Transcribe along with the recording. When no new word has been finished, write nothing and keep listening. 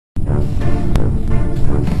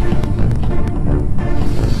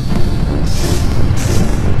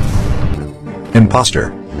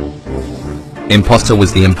Impostor. Impostor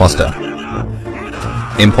was the impostor.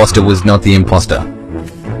 Impostor was not the impostor.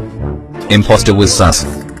 Impostor was sus.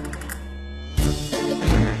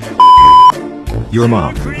 Your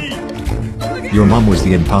mom. Your mom was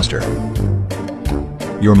the impostor.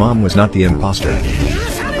 Your mom was not the impostor.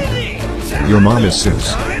 Your mom is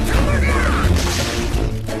sus.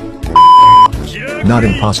 Not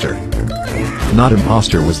impostor. Not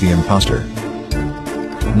impostor was the impostor.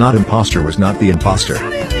 Not impostor was not the impostor.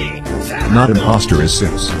 Not impostor is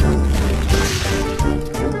sus.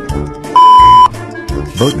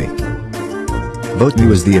 Vote me. Vote me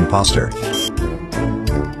was the impostor.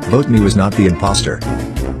 Vote me was not the impostor.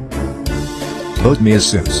 Vote me is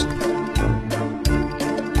sus.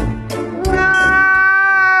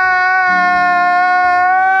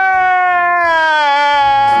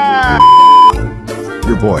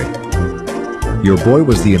 Your boy. Your boy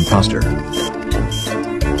was the impostor.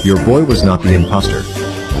 Your boy was not the impostor.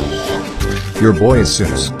 Your boy is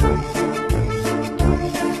sus.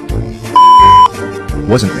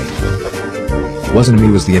 Wasn't me. Wasn't me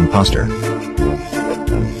was the impostor.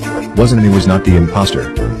 Wasn't me was not the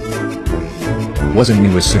impostor. Wasn't me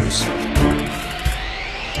was sus.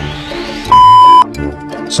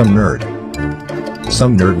 Some nerd.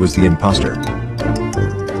 Some nerd was the impostor.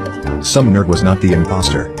 Some nerd was not the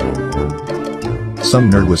impostor. Some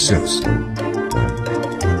nerd was sus.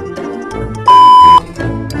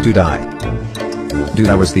 Dude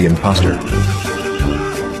I was the impostor.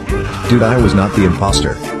 Dude I was not the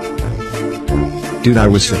impostor. Dude I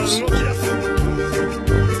was sus.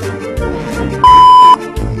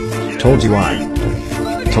 Told you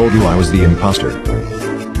I was the impostor.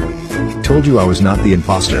 Told you I was not the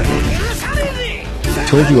impostor.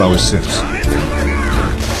 Told you I was sus.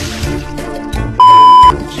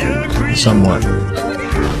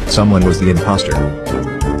 Someone was the impostor.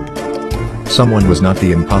 Someone was not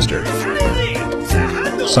the impostor.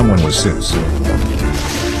 Someone was sus.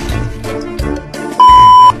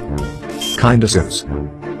 Kinda sus.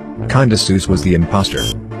 Kinda sus was the impostor.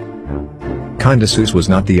 Kinda sus was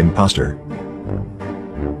not the impostor.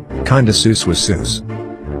 Kinda sus was sus.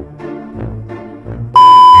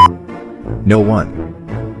 No one.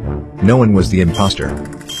 No one was the impostor.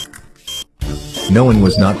 No one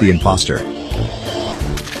was not the impostor.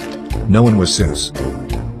 No one was sus.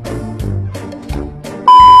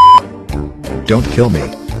 Don't kill me.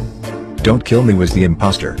 Don't kill me was the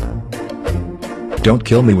impostor. Don't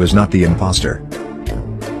kill me was not the impostor.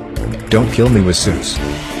 Don't kill me was sus.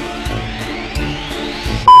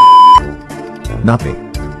 Not me.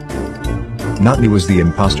 Not me was the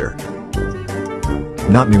impostor.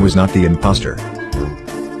 Not me was not the impostor.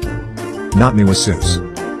 Not me was sus.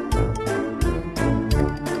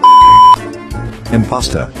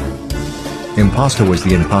 Imposter. Imposter was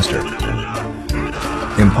the imposter.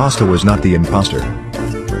 Imposter was not the imposter.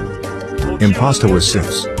 Imposter was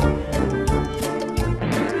sus.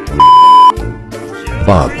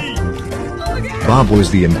 Bob. Bob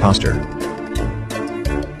was the imposter.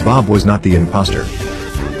 Bob was not the imposter.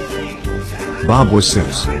 Bob was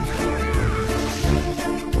sus.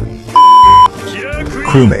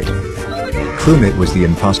 Crewmate. Crewmate was the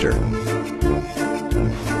imposter.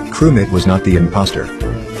 Crewmate was not the imposter.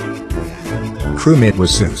 Crewmate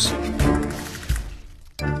was sus.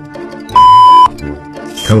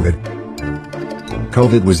 COVID.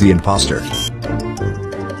 COVID was the imposter.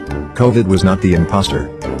 COVID was not the imposter.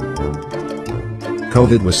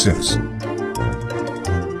 COVID was sus.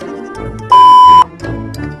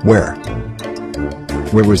 Where?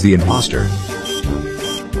 Where was the imposter?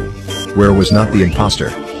 Where was not the imposter?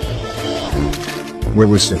 Where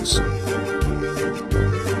was sus?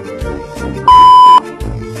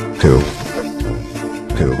 Who?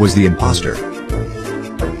 Who was the imposter?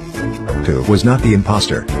 Who was not the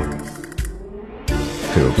imposter?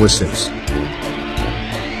 Who was sus?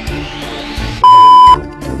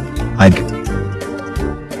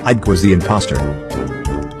 Ike was the imposter.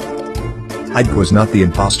 Ike was not the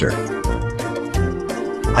imposter.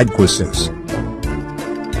 Ike was sus.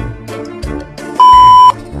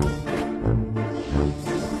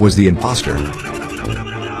 Was the imposter.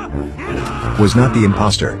 Was not the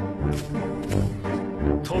imposter.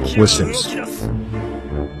 Was sus.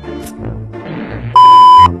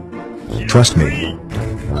 Trust me.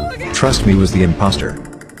 Trust me was the imposter.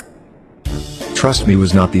 Trust me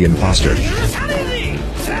was not the imposter.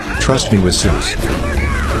 Trust me was sus.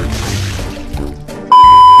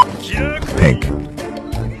 Pink.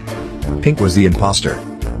 Pink was the imposter.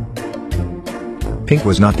 Pink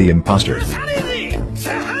was not the imposter.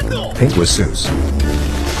 Pink was sus.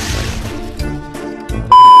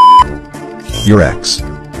 Your ex.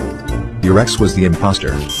 Your ex was the imposter.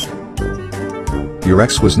 Your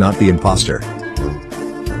ex was not the imposter.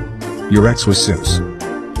 Your ex was Zeus.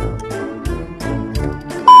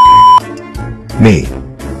 Me.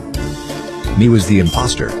 Me was the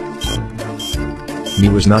imposter. Me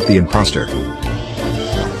was not the imposter.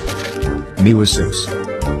 Me was Zeus.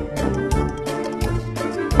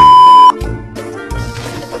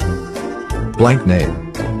 Blank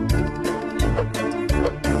name.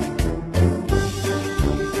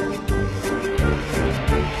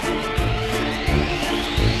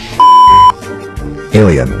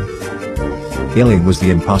 Alien. Alien was the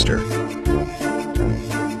imposter.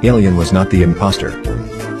 Alien was not the imposter.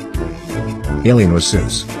 Alien was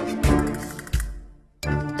Zeus.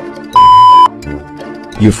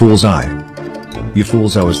 You fool's eye. You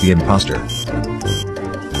fool's I was the imposter.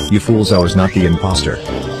 You fool's I was not the imposter.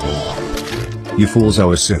 You fool's I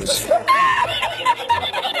was Zeus.